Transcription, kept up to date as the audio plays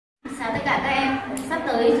chào tất cả các em. Sắp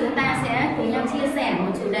tới chúng ta sẽ cùng nhau chia sẻ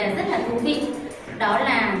một chủ đề rất là thú vị, đó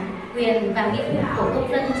là quyền và nghĩa vụ của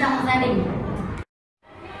công dân trong gia đình.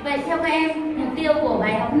 Vậy theo các em, mục tiêu của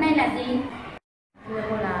bài học hôm nay là gì? Thưa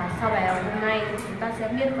cô là sau bài học hôm nay chúng ta sẽ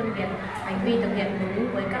biết phân biệt hành vi thực hiện đúng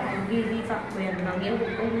với các hành vi vi phạm quyền và nghĩa vụ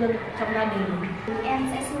công dân trong gia đình. Em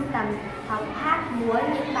sẽ sưu tầm, học, hát, múa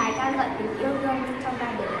những bài ca ngợi tình yêu thương trong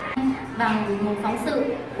gia đình. Bằng một phóng sự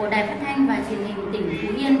của Đài Phát thanh và Truyền hình tỉnh Phú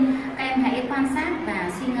Yên, các em hãy quan sát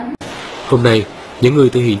và suy ngẫm. Hôm nay, những người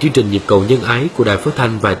thực hiện chương trình Nhịp cầu nhân ái của Đài Phát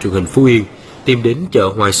thanh và Truyền hình Phú Yên tìm đến chợ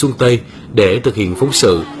Hoài Xuân Tây để thực hiện phóng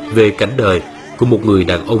sự về cảnh đời của một người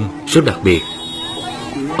đàn ông rất đặc biệt.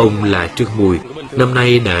 Ông là Trương Mùi, năm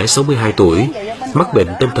nay đã 62 tuổi, mắc bệnh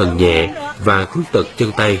tâm thần nhẹ và khuyết tật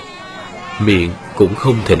chân tay. Miệng cũng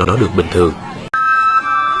không thể nói được bình thường.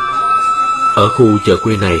 Ở khu chợ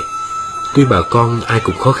quê này, tuy bà con ai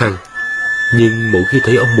cũng khó khăn, nhưng mỗi khi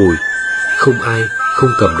thấy ông Mùi, không ai không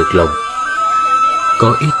cầm được lòng.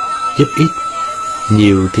 Có ít, giúp ít,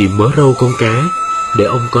 nhiều thì mớ rau con cá, để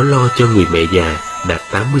ông có lo cho người mẹ già đạt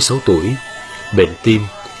 86 tuổi, bệnh tim,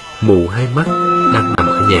 mù hai mắt, đang nằm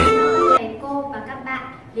ở nhà. Thầy cô và các bạn,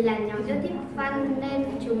 vì là nhóm yêu thích văn nên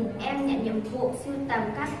chúng em nhận nhiệm vụ sưu tầm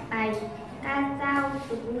các bài ca dao,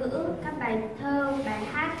 tục ngữ, các bài thơ, bài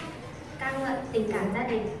hát ca ngợi tình cảm gia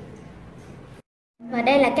đình. Và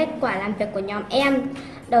đây là kết quả làm việc của nhóm em.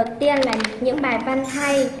 Đầu tiên là những bài văn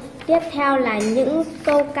hay, tiếp theo là những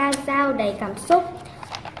câu ca dao đầy cảm xúc,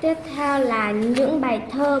 tiếp theo là những bài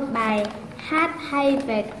thơ, bài hát hay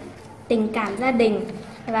về tình cảm gia đình,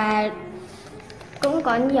 và cũng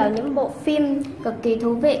có nhiều những bộ phim cực kỳ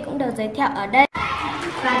thú vị cũng được giới thiệu ở đây.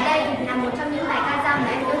 Và đây là một trong những bài ca dao mà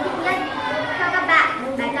em yêu thích nhất. Theo các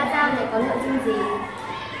bạn, bài ca dao này có nội dung gì?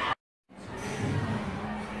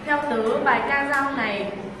 Theo tớ, bài ca dao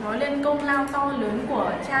này nói lên công lao to lớn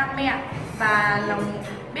của cha mẹ và lòng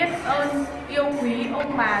biết ơn, yêu quý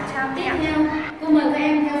ông bà cha mẹ. Tiếp theo, cô mời các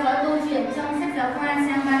em theo dõi câu chuyện trong sách giáo khoa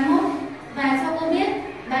trang 31 và cho cô biết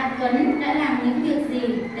bạn Tuấn đã làm những việc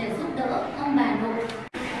gì để giúp đỡ ông bà nội.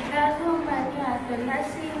 Thưa ông bà, nhà Tuấn đã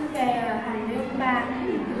xin về hẳn với ông bà.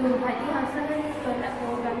 Dù phải đi học xa nhưng Tuấn đã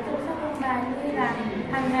cố gắng chăm sóc ông bà, như là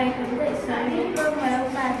hàng ngày Tuấn dậy sớm đi cơm mời ông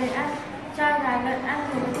bà về ăn, cho gà lợn ăn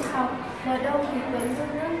rồi đi học. Ở đâu thì Tuấn đun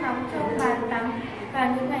nước nóng cho ông bà tắm,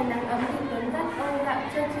 và những ngày nắng ấm thì Tuấn dắt ông dạo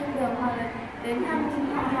chơi trên đường hoặc là đến thăm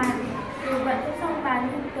họ hàng. Dù vậy chăm sóc ông bà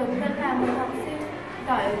nhưng Tuấn vẫn là một học sinh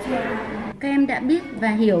giỏi ở trường. Các em đã biết và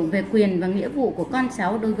hiểu về quyền và nghĩa vụ của con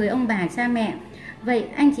cháu đối với ông bà cha mẹ. Vậy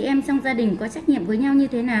anh chị em trong gia đình có trách nhiệm với nhau như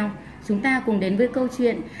thế nào? Chúng ta cùng đến với câu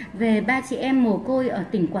chuyện về ba chị em mồ côi ở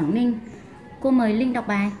tỉnh Quảng Ninh. Cô mời Linh đọc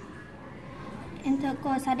bài. Em thưa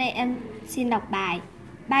cô, sau đây em xin đọc bài.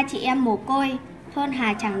 Ba chị em mồ côi. Thôn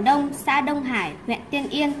Hà Tràng Đông, xã Đông Hải, huyện Tiên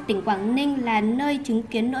Yên, tỉnh Quảng Ninh là nơi chứng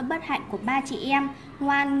kiến nỗi bất hạnh của ba chị em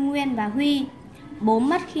Ngoan, Nguyên và Huy. Bố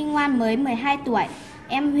mất khi Ngoan mới 12 tuổi,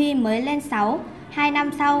 em Huy mới lên 6. 2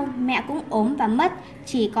 năm sau, mẹ cũng ốm và mất,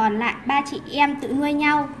 chỉ còn lại ba chị em tự nuôi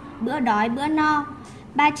nhau, bữa đói bữa no.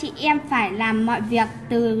 Ba chị em phải làm mọi việc,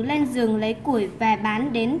 từ lên rừng lấy củi về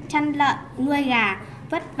bán đến chăn lợn, nuôi gà,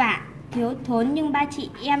 vất vả, thiếu thốn, nhưng ba chị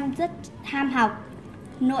em rất ham học.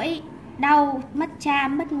 Nỗi đau mất cha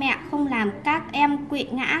mất mẹ không làm các em quỵ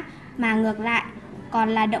ngã, mà ngược lại còn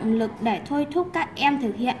là động lực để thôi thúc các em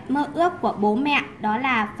thực hiện mơ ước của bố mẹ, đó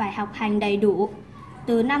là phải học hành đầy đủ.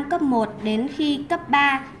 Từ năm cấp 1 đến khi cấp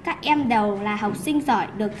 3, các em đều là học sinh giỏi,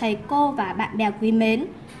 được thầy cô và bạn bè quý mến.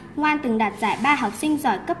 Ngoan từng đạt giải 3 học sinh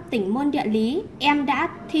giỏi cấp tỉnh môn địa lý. Em đã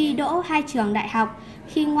thi đỗ 2 trường đại học.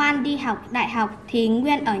 Khi Ngoan đi học đại học thì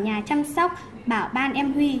Nguyên ở nhà chăm sóc, bảo ban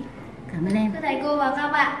em Huy. Cảm ơn em. Thưa thầy cô và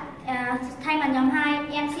các bạn, thay mặt nhóm 2,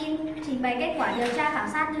 em xin trình bày kết quả điều tra khảo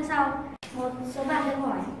sát như sau. Một số bạn được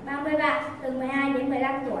hỏi, 30 bạn từ 12 đến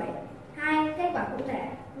 15 tuổi. 2. Kết quả cụ thể.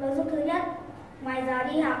 Nội dung thứ nhất, ngoài giờ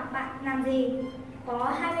đi học bạn làm gì?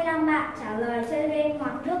 Có 25 bạn trả lời chơi game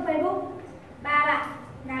hoặc lướt Facebook. 3 bạn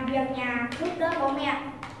làm việc nhà giúp đỡ bố mẹ.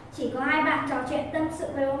 Chỉ có 2 bạn trò chuyện tâm sự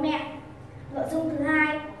với bố mẹ. Nội dung thứ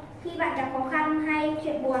hai, khi bạn gặp khó khăn hay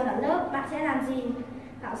chuyện buồn ở lớp, bạn sẽ làm gì?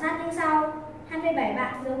 Khảo sát như sau. 27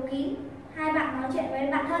 bạn giấu kín, 2 bạn nói chuyện với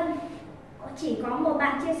bạn thân, chỉ có 1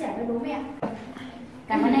 bạn chia sẻ với bố mẹ.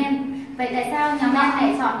 Cảm ơn em. Vậy tại sao nhóm em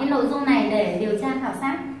lại chọn cái nội dung này để điều tra khảo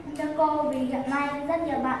sát? Thưa cô, vì hiện nay rất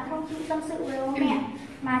nhiều bạn không chịu tâm sự với bố mẹ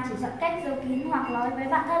mà chỉ chọn cách giấu kín hoặc nói với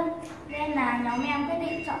bạn thân, nên là nhóm em quyết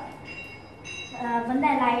định chọn vấn đề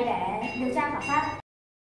này để điều tra khảo sát.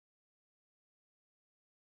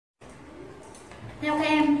 Theo các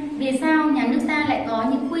em, vì sao nhà nước ta lại có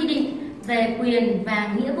những quy định về quyền và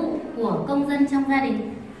nghĩa vụ của công dân trong gia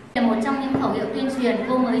đình? Một trong những khẩu hiệu tuyên truyền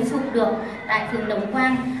cô mới chụp được tại phường Đồng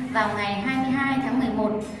Quang vào ngày 22 tháng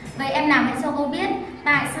 11. Vậy em nào hãy cho cô biết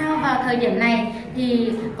tại sao vào thời điểm này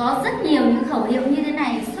thì có rất nhiều những khẩu hiệu như thế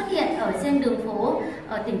này xuất hiện ở trên đường phố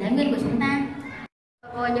ở tỉnh Thái Nguyên của chúng ta.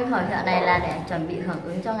 Cô, những khẩu hiệu này là để chuẩn bị hưởng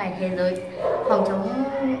ứng cho ngày thế giới phòng chống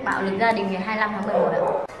bạo lực gia đình ngày 25 tháng 11 ạ.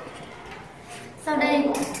 Sau đây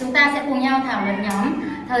chúng ta sẽ cùng nhau thảo luận nhóm.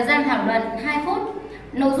 Thời gian thảo luận 2 phút.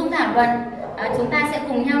 Nội dung thảo luận chúng ta sẽ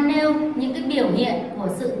cùng nhau nêu những cái biểu hiện của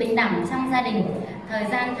sự bình đẳng trong gia đình. Thời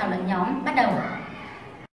gian thảo luận nhóm bắt đầu.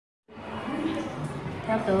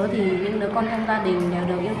 Theo tớ thì những đứa con trong gia đình đều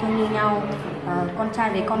được yêu thương như nhau. Con trai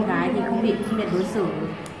với con gái thì không bị phân biệt đối xử.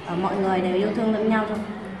 Mọi người đều yêu thương lẫn nhau thôi.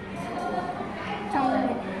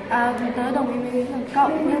 Tớ đồng ý với cậu,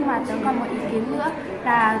 nhưng mà tớ còn một ý kiến nữa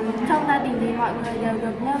là trong gia đình thì mọi người đều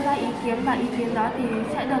được nêu ra ý kiến, và ý kiến đó thì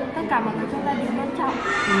sẽ được tất cả mọi người trong gia đình tôn trọng.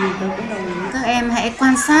 Tớ cũng đồng ý. Các em hãy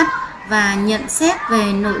quan sát và nhận xét về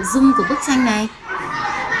nội dung của bức tranh này.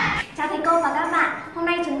 Chào thầy cô và các bạn. Hôm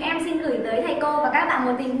nay chúng em xin gửi tới thầy cô và các bạn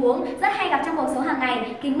một tình huống rất hay gặp trong cuộc sống hàng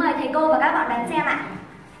ngày. Kính mời thầy cô và các bạn đón xem ạ.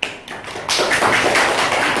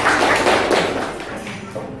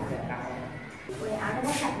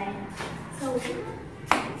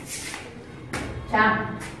 Trang,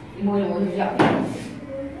 đi mua một rượu đi.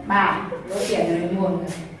 Bà, lỗi tiền rồi đi mua.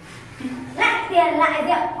 Lại tiền lại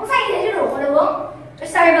rượu, không say thế chứ đủ có được uống. Tôi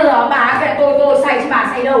say bây giờ bà kệ tôi say chứ bà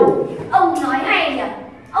say đâu. Ông nói hay nhỉ.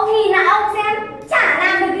 Ông nhìn lại ông xem, chả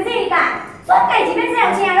làm được cái gì cả. Suốt ngày chỉ biết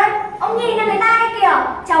dẻo chè thôi. Ông nhìn là người ta hay kiểu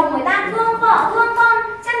chồng người ta thương vợ thương con,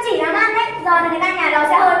 chăm chỉ làm ăn đấy. Giờ là người ta nhà giàu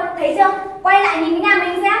xe hơi, thấy chưa? Quay lại nhìn cái nhà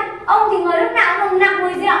mình xem. Ông thì người lúc nào cũng nặng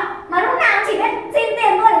mùi rượu, mà lúc nào cũng chỉ biết xin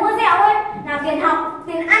tiền thôi để mua rượu thôi. Nào tiền học,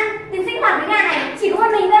 tiền ăn, tiền sinh hoạt cái nhà này chỉ có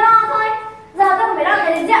mình tôi lo thôi. Giờ tôi còn phải lo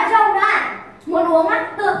tiền rượu cho ông nữa à? Muốn uống á,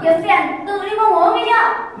 tự kiếm tiền, tự đi mua uống đi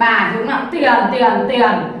chưa? Bà đúng là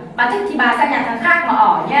tiền. Bà thích thì bà sang nhà thằng khác mà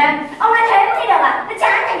ở nhé. Ông nói thế không đi được à? Nó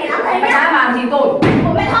chán thành cái lắm thấy nhá. Chán làm gì tôi?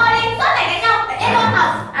 Bố mẹ thôi đi, suốt ngày đánh nhau, em con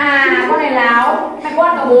thật. À, con này láo, mày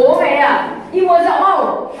con cả bố mày à? Đi mua rượu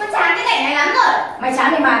không? Con chán cái cảnh này lắm rồi. Mày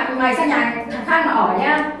chán thì mày sang nhà thằng khác mà ở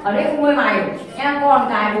nhá. Ở đây không nuôi mày nha, con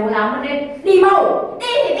cái bố láo nó lên. Đi mau. Đi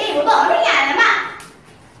thì đi, bố vợ thích nhà lắm ạ.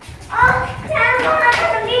 Chán con ơi,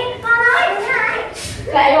 con đừng đi, con ơi, đứng lại.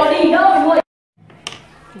 Lại rồi đi đâu nuôi.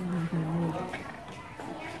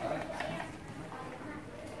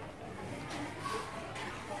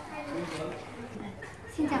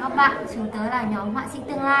 Xin chào các bạn, chúng tớ là nhóm họa sĩ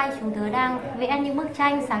tương lai. Chúng tớ đang vẽ những bức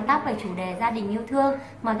tranh sáng tác về chủ đề gia đình yêu thương.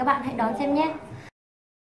 Mời các bạn hãy đón xem nhé.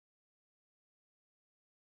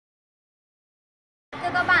 Thưa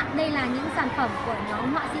các bạn, đây là những sản phẩm của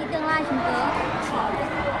nhóm họa sĩ tương lai chúng tớ.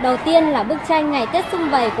 Đầu tiên là bức tranh Ngày Tết Sum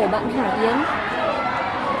Vầy của bạn Hải Yến.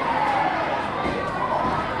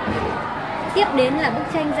 Tiếp đến là bức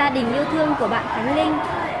tranh Gia đình yêu thương của bạn Khánh Linh.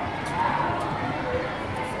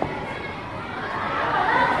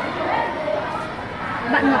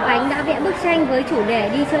 Bạn Ngọc Ánh đã vẽ bức tranh với chủ đề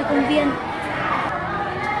đi chơi công viên.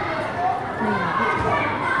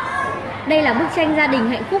 Đây là bức tranh Gia đình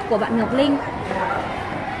hạnh phúc của bạn Ngọc Linh.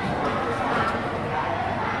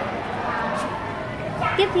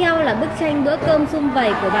 Tiếp theo là bức tranh Bữa cơm sum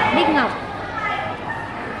vầy của bạn Bích Ngọc.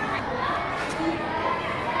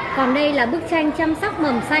 Còn đây là bức tranh Chăm sóc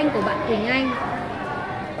mầm xanh của bạn Quỳnh Anh.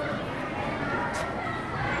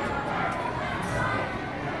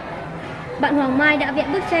 Bạn Hoàng Mai đã vẽ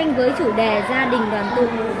bức tranh với chủ đề Gia đình đoàn tụ.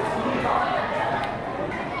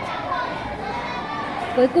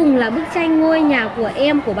 Cuối cùng là bức tranh Ngôi nhà của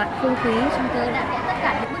em của bạn Phương Thúy. Chúng tớ đã vẽ tất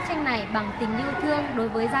cả những bức tranh này bằng tình yêu thương đối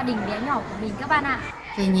với gia đình bé nhỏ của mình các bạn ạ.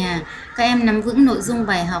 Về nhà, các em nắm vững nội dung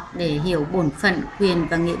bài học để hiểu bổn phận, quyền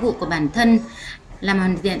và nghĩa vụ của bản thân, làm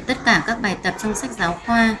hoàn thiện tất cả các bài tập trong sách giáo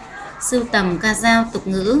khoa, sưu tầm ca dao, tục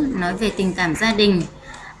ngữ nói về tình cảm gia đình.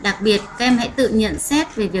 Đặc biệt, các em hãy tự nhận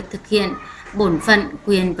xét về việc thực hiện bổn phận,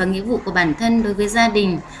 quyền và nghĩa vụ của bản thân đối với gia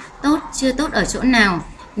đình, tốt, chưa tốt ở chỗ nào,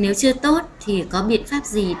 nếu chưa tốt thì có biện pháp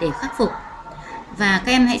gì để khắc phục. Và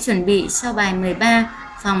các em hãy chuẩn bị cho bài 13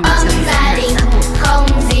 phòng chống gia đình không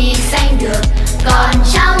gì sánh được, còn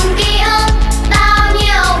trong ký ức